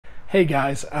Hey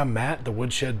guys, I'm Matt, the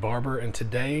Woodshed Barber, and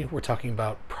today we're talking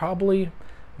about probably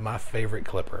my favorite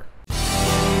clipper.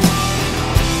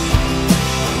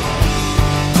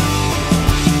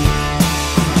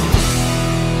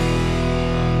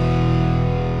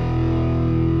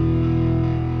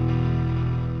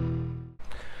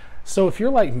 So if you're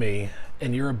like me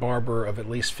and you're a barber of at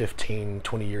least 15,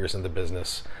 20 years in the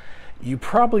business, you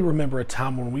probably remember a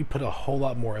time when we put a whole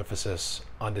lot more emphasis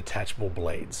on detachable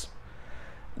blades.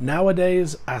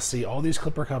 Nowadays, I see all these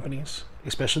clipper companies,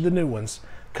 especially the new ones,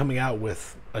 coming out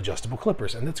with adjustable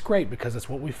clippers, and that's great because it's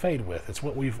what we fade with. It's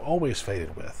what we've always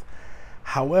faded with.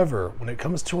 However, when it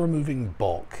comes to removing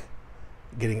bulk,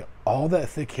 getting all that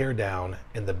thick hair down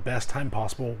in the best time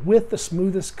possible with the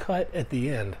smoothest cut at the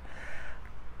end,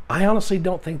 I honestly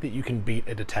don't think that you can beat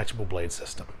a detachable blade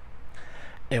system.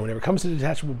 And whenever it comes to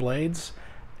detachable blades,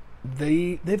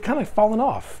 they've kind of fallen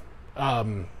off.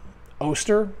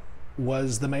 Oster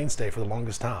was the mainstay for the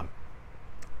longest time,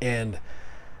 and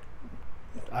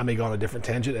I may go on a different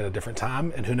tangent at a different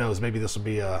time, and who knows, maybe this will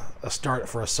be a start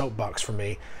for a soapbox for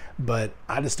me, but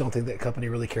I just don't think that company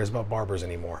really cares about barbers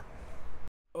anymore.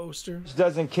 Oster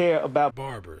doesn't care about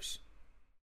barbers.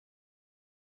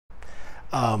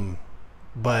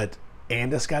 But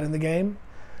Andis got in the game.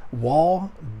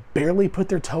 Wall barely put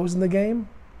their toes in the game,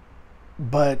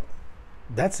 but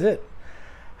that's it.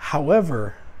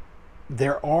 However,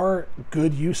 there are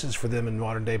good uses for them in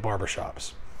modern day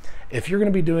barbershops. If you're going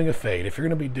to be doing a fade, if you're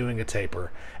going to be doing a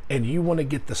taper, and you want to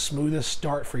get the smoothest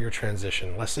start for your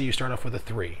transition, let's say you start off with a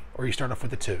 3 or you start off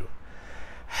with a 2,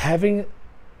 having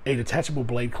a detachable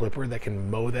blade clipper that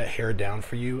can mow that hair down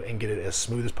for you and get it as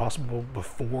smooth as possible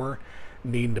before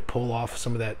needing to pull off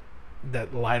some of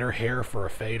that lighter hair for a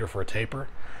fade or for a taper,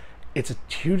 it's a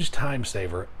huge time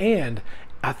saver, and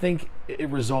I think it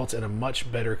results in a much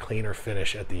better, cleaner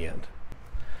finish at the end.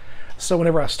 So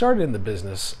whenever I started in the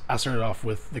business, I started off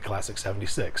with the classic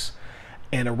 76.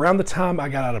 And around the time I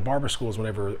got out of barber schools,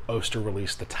 whenever Oster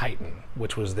released the Titan,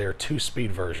 which was their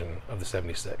 2-speed version of the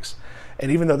 76.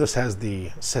 And even though this has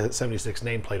the 76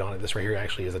 nameplate on it, this right here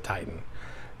actually is a Titan.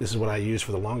 This is what I used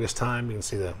for the longest time. You can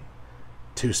see the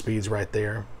 2 speeds right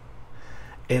there.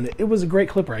 And it was a great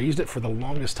clipper. I used it for the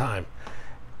longest time.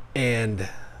 And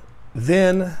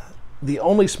then the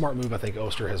only smart move I think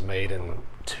Oster has made in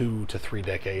 2 to 3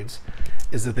 decades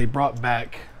is that they brought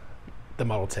back the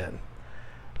Model 10.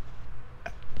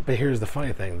 But here's the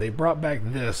funny thing. They brought back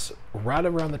this right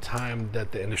around the time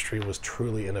that the industry was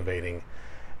truly innovating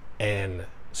and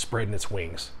spreading its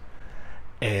wings.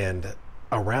 And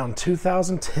around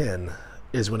 2010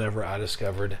 is whenever I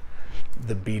discovered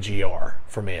the BGR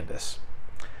from Andis.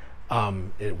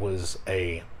 It was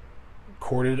a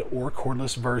corded or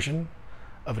cordless version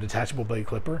of a detachable blade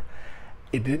clipper.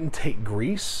 It didn't take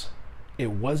grease,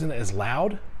 it wasn't as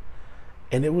loud,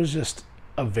 and it was just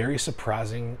a very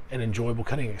surprising and enjoyable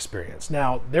cutting experience.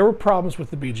 Now, there were problems with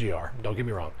the BGR, don't get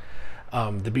me wrong.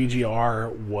 The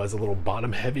BGR was a little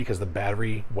bottom heavy because the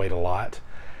battery weighed a lot.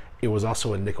 It was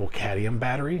also a nickel cadmium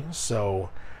battery, so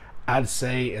I'd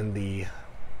say in the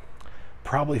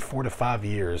probably 4 to 5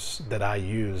 years that I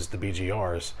used the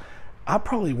BGRs, I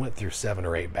probably went through 7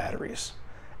 or 8 batteries,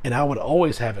 and I would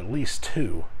always have at least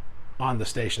 2 on the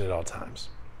station at all times.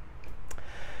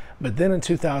 But then in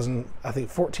 2000, I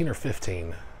think 14 or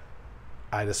 15,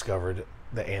 I discovered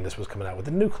that Andis was coming out with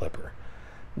a new clipper.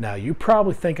 Now, you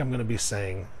probably think I'm going to be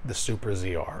saying the Super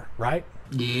ZR, right?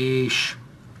 yeesh.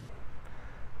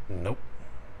 Nope.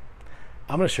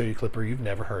 I'm going to show you a clipper you've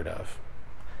never heard of.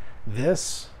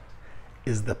 This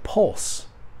is the Pulse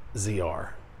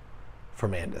ZR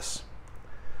from Andis.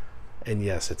 And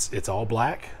yes, it's all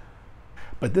black,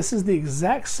 but this is the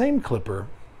exact same clipper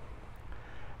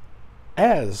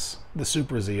as the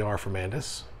Super ZR from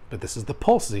Andis, but this is the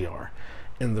Pulse ZR.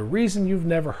 And the reason you've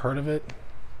never heard of it,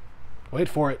 wait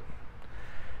for it,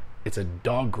 it's a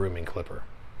dog grooming clipper.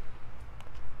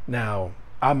 Now,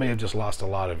 I may have just lost a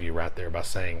lot of you right there by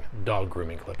saying dog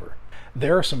grooming clipper.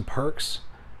 There are some perks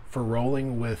for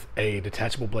rolling with a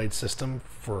detachable blade system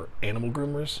for animal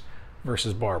groomers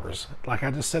versus barbers. Like I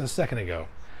just said a second ago,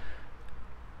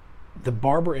 the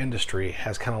barber industry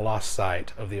has kind of lost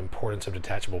sight of the importance of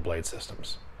detachable blade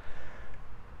systems.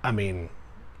 I mean,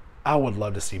 I would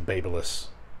love to see Babyliss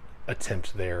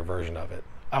attempt their version of it.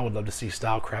 I would love to see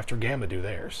Stylecraft or Gamma do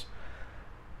theirs.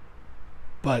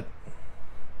 But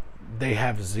they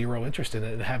have zero interest in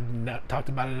it and have not talked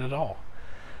about it at all.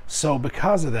 So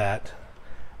because of that,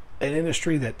 an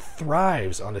industry that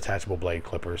thrives on detachable blade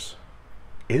clippers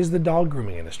is the dog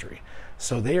grooming industry.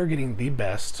 So they are getting the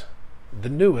best, the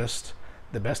newest,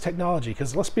 the best technology,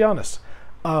 because let's be honest,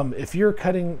 if you're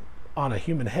cutting on a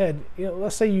human head,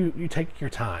 let's say you take your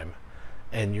time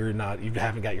and you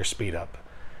haven't got your speed up.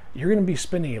 You're going to be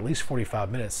spending at least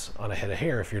 45 minutes on a head of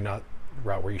hair if you're not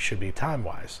right where you should be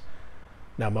time-wise.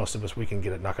 Now, most of us, we can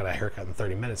knock out a haircut in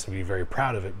 30 minutes and be very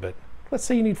proud of it, but let's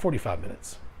say you need 45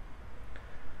 minutes.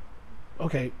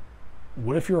 Okay,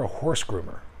 what if you're a horse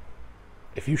groomer?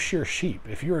 If you shear sheep,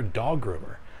 if you're a dog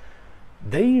groomer,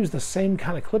 they use the same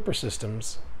kind of clipper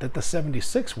systems that the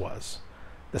 76 was.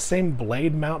 The same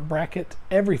blade mount bracket,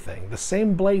 everything. The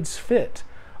same blades fit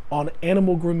on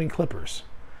animal grooming clippers.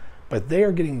 But they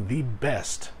are getting the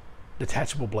best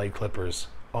detachable blade clippers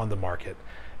on the market.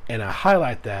 And I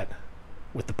highlight that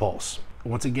with the Pulse.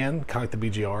 Once again, kind of like the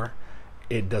BGR,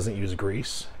 it doesn't use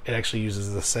grease. It actually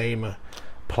uses the same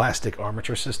plastic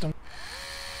armature system.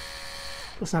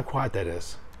 Listen how quiet that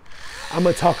is. I'm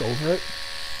going to talk over it,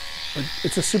 but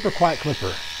it's a super quiet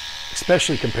clipper,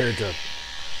 especially compared to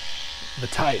the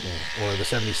Titan or the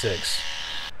 76.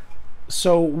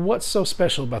 So what's so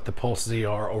special about the Pulse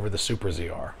ZR over the Super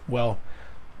ZR? Well,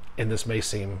 and this may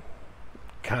seem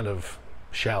kind of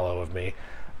shallow of me,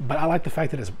 but I like the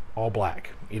fact that it's all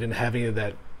black. You didn't have any of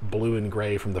that blue and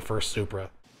gray from the first Supra.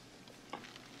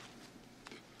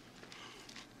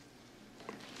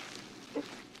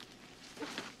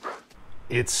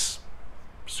 It's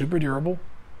super durable.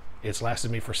 It's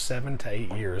lasted me for 7 to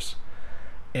 8 years.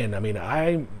 And I mean,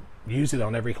 I use it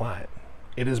on every client.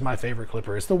 It is my favorite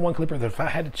clipper. It's the one clipper that if I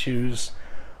had to choose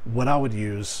what I would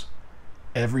use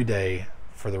every day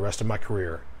for the rest of my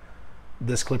career,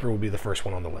 this clipper would be the first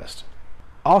one on the list.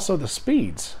 Also, the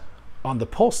speeds on the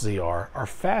Pulse ZR are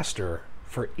faster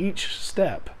for each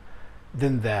step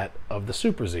than that of the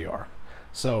Super ZR.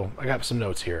 So I got some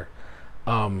notes here.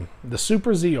 The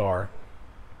Super ZR,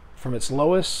 from its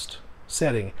lowest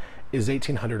setting, is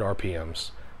 1800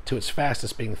 RPMs to its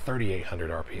fastest being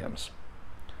 3800 RPMs.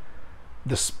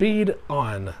 The speed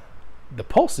on the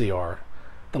Pulse ZR,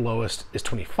 the lowest is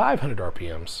 2500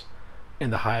 RPMs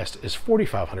and the highest is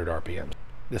 4500 RPMs.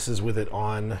 This is with it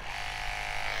on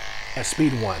at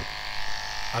speed 1.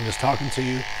 I'm just talking to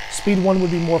you. Speed 1 would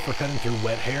be more for cutting through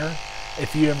wet hair.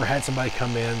 If you ever had somebody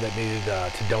come in that needed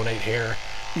to donate hair,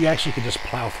 you actually could just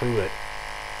plow through it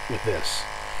with this.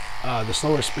 The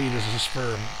slower speed is just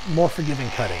for more forgiving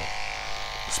cutting.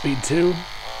 Speed 2,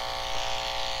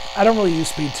 I don't really use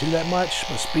speed 2 that much,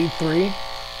 but speed 3,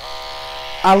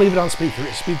 I leave it on speed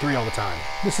 3 all the time.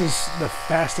 This is the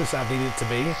fastest I've needed it to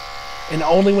be, and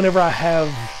only whenever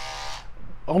I'm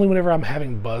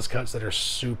having buzz cuts that are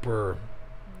super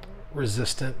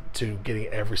resistant to getting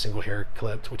every single hair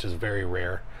clipped, which is very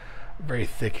rare, very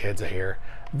thick heads of hair,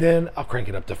 then I'll crank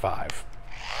it up to 5.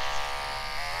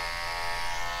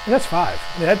 And that's 5.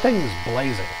 I mean, that thing is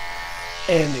blazing.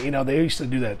 And, you know, they used to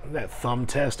do that thumb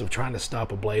test of trying to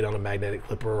stop a blade on a magnetic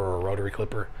clipper or a rotary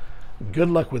clipper. Good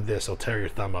luck with this. It'll tear your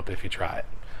thumb up if you try it.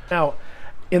 Now,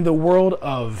 in the world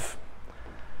of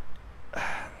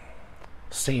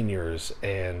seniors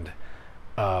and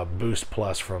Boost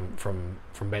Plus from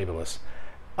Babyliss,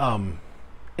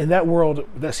 in that world,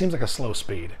 that seems like a slow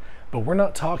speed. But we're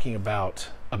not talking about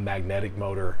a magnetic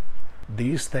motor.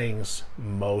 These things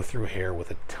mow through hair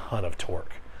with a ton of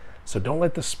torque. So don't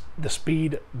let the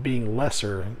speed being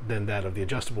lesser than that of the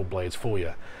adjustable blades fool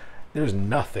you. There's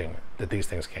nothing that these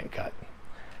things can't cut.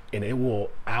 And it will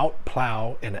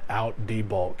out-plow and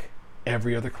out-debulk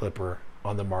every other clipper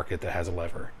on the market that has a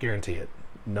lever. Guarantee it,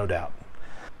 no doubt.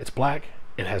 It's black.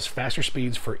 It has faster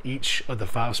speeds for each of the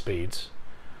 5 speeds.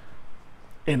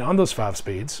 And on those 5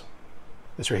 speeds,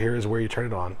 this right here is where you turn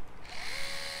it on.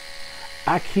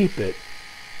 I keep it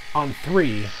on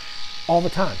 3 all the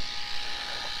time.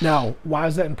 Now, why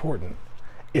is that important?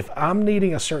 If I'm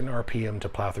needing a certain RPM to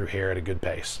plow through hair at a good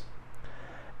pace,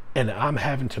 and I'm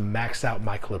having to max out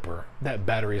my clipper, that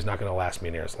battery is not going to last me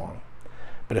near as long.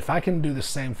 But if I can do the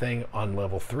same thing on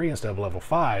level 3 instead of level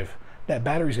 5, that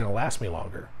battery is going to last me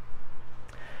longer.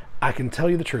 I can tell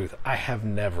you the truth, I have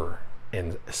never,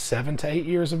 in 7 to 8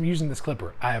 years of using this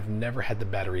clipper, I have never had the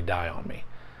battery die on me.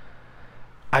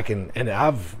 And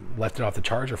I've left it off the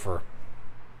charger for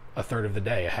a third of the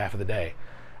day, a half of the day.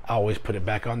 I always put it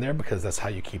back on there because that's how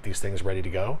you keep these things ready to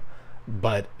go.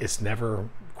 But it's never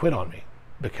quit on me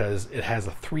because it has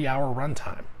a 3-hour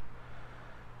runtime.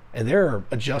 And there are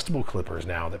adjustable clippers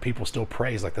now that people still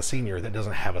praise, like the Senior, that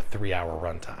doesn't have a 3-hour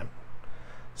runtime.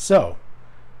 So,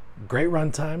 great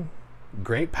runtime,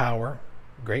 great power,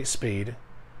 great speed.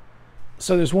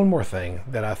 So there's one more thing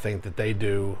that I think that they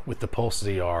do with the Pulse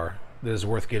ZR that is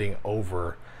worth getting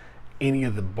over any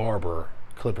of the Barber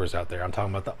clippers out there. I'm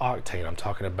talking about the Octane. I'm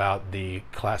talking about the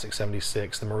classic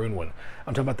 76, the maroon one.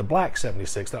 I'm talking about the black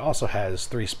 76 that also has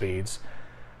 3 speeds,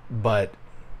 but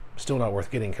still not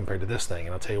worth getting compared to this thing,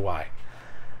 and I'll tell you why.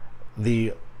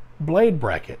 The blade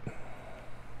bracket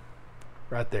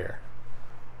right there.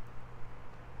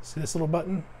 See this little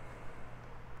button?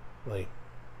 Let me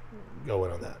go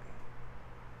in on that.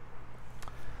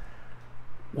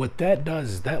 What that does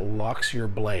is that locks your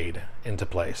blade into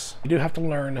place. You do have to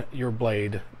learn your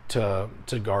blade to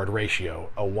guard ratio.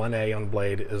 A 1A on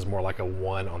blade is more like a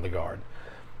 1 on the guard.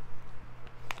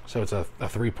 So it's a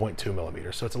 3.2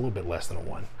 millimeter, so it's a little bit less than a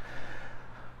 1.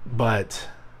 But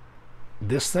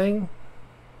this thing,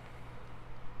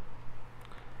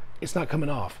 it's not coming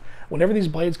off. Whenever these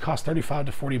blades cost 35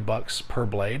 to 40 bucks per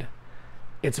blade,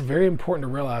 it's very important to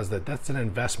realize that that's an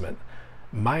investment.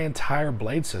 My entire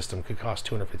blade system could cost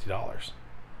 $250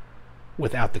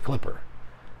 without the clipper.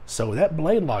 So that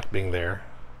blade lock being there,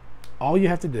 all you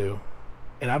have to do,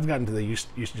 and I've gotten to the used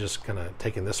to just kind of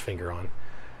taking this finger on.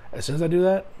 As soon as I do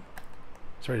that,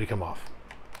 it's ready to come off.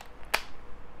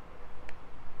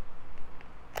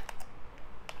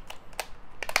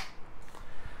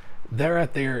 That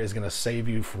right there is going to save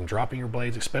you from dropping your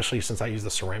blades, especially since I use the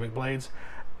ceramic blades.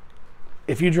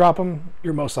 If you drop them,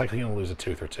 you're most likely going to lose a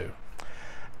tooth or two.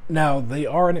 Now, they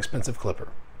are an expensive clipper,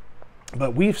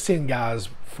 but we've seen guys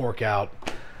fork out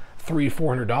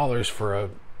 $300–400 for a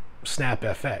Snap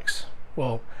FX.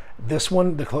 Well, this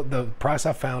one, the price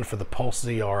I found for the Pulse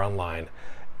ZR online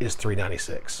is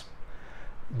 $396.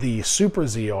 The Super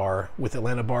ZR with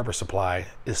Atlanta Barber Supply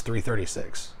is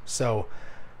 $336. So,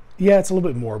 yeah, it's a little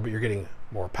bit more, but you're getting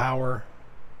more power,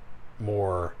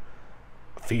 more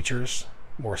features,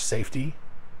 more safety,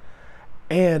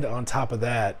 and on top of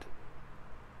that,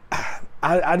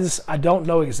 I don't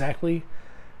know exactly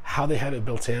how they have it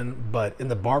built in, but in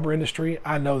the barber industry,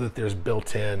 I know that there's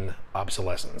built-in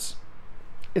obsolescence.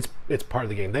 It's part of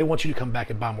the game. They want you to come back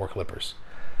and buy more clippers.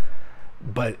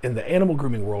 But in the animal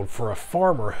grooming world, for a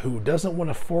farmer who doesn't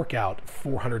want to fork out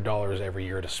 $400 every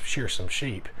year to shear some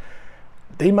sheep,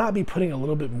 they might be putting a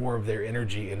little bit more of their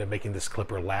energy into making this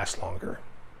clipper last longer.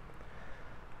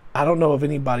 I don't know of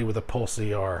anybody with a Pulse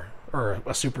ZR or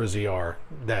a Super ZR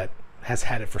that has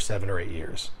had it for 7 or 8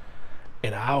 years,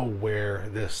 and I'll wear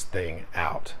this thing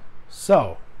out.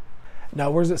 So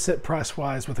now, where does it sit price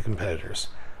wise with the competitors?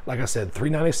 Like I said,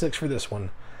 $396 for this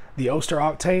one. The Oster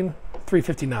Octane,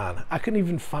 $359. I couldn't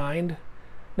even find,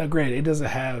 now granted, it doesn't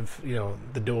have, you know,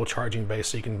 the dual charging base,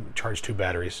 so you can charge 2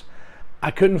 batteries. I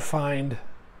couldn't find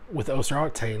with Oster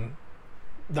Octane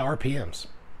the RPMs.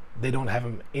 They don't have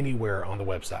them anywhere on the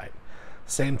website.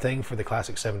 Same thing for the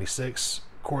Classic 76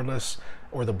 cordless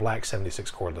or the Black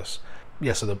 76 cordless.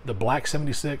 Yeah, so the Black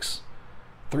 76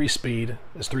 3-speed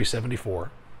is $374.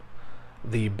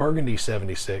 The Burgundy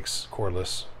 76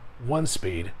 cordless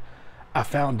 1-speed, I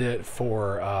found it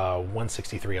for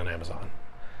 $163 on Amazon.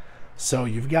 So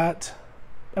you've got,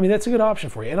 I mean, that's a good option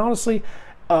for you. And honestly,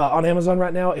 on Amazon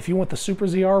right now, if you want the Super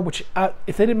ZR, which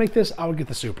if they didn't make this, I would get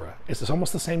the Supra. It's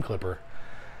almost the same clipper.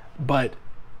 But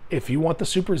if you want the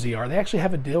Super ZR, they actually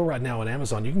have a deal right now on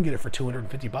Amazon. You can get it for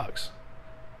 $250,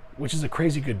 which is a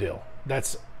crazy good deal.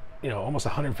 That's, you know, almost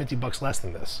 $150 less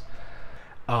than this.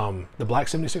 The Black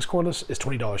 76 cordless is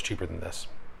 $20 cheaper than this,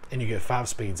 and you get 5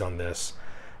 speeds on this,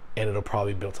 and it'll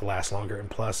probably be built to last longer. And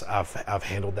plus, I've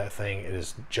handled that thing. It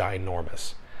is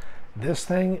ginormous. This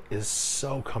thing is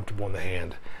so comfortable in the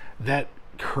hand. That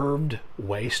curved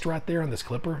waist right there on this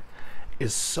clipper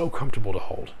is so comfortable to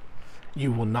hold.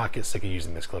 You will not get sick of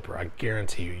using this clipper. I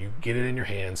guarantee you. You get it in your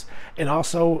hands. And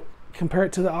also, compare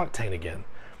it to the Octane again.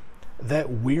 That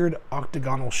weird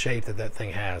octagonal shape that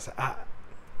thing has.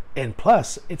 And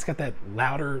plus, it's got that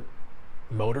louder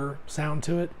motor sound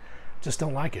to it. Just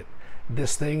don't like it.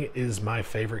 This thing is my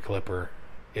favorite clipper.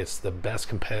 It's the best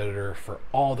competitor for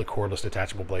all the cordless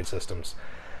detachable blade systems.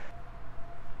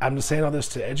 I'm just saying all this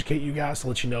to educate you guys, to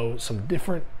let you know some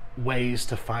different ways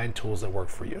to find tools that work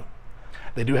for you.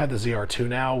 They do have the ZR2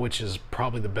 now, which is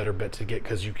probably the better bet to get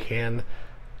because you can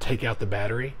take out the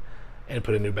battery and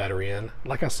put a new battery in.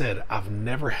 Like I said, I've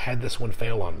never had this one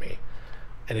fail on me.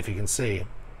 And if you can see,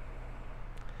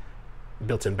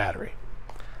 built-in battery.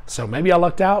 So maybe I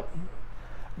lucked out,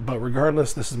 but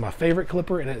regardless, this is my favorite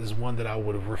clipper, and it is one that I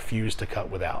would have refused to cut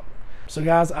without. So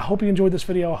guys, I hope you enjoyed this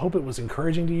video. I hope it was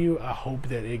encouraging to you. I hope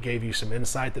that it gave you some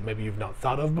insight that maybe you've not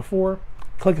thought of before.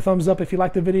 Click a thumbs up if you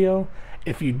liked the video.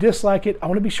 If you dislike it, I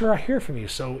want to be sure I hear from you.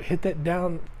 So hit that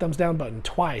thumbs down button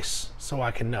twice so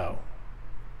I can know.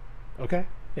 Okay?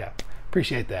 Yeah,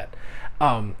 appreciate that.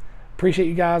 Appreciate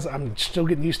you guys. I'm still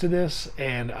getting used to this,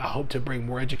 and I hope to bring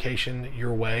more education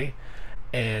your way,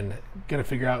 and gonna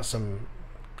figure out some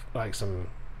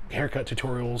haircut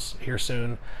tutorials here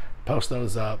soon. Post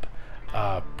those up.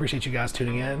 Appreciate you guys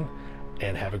tuning in,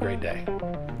 and have a great day.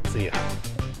 See ya.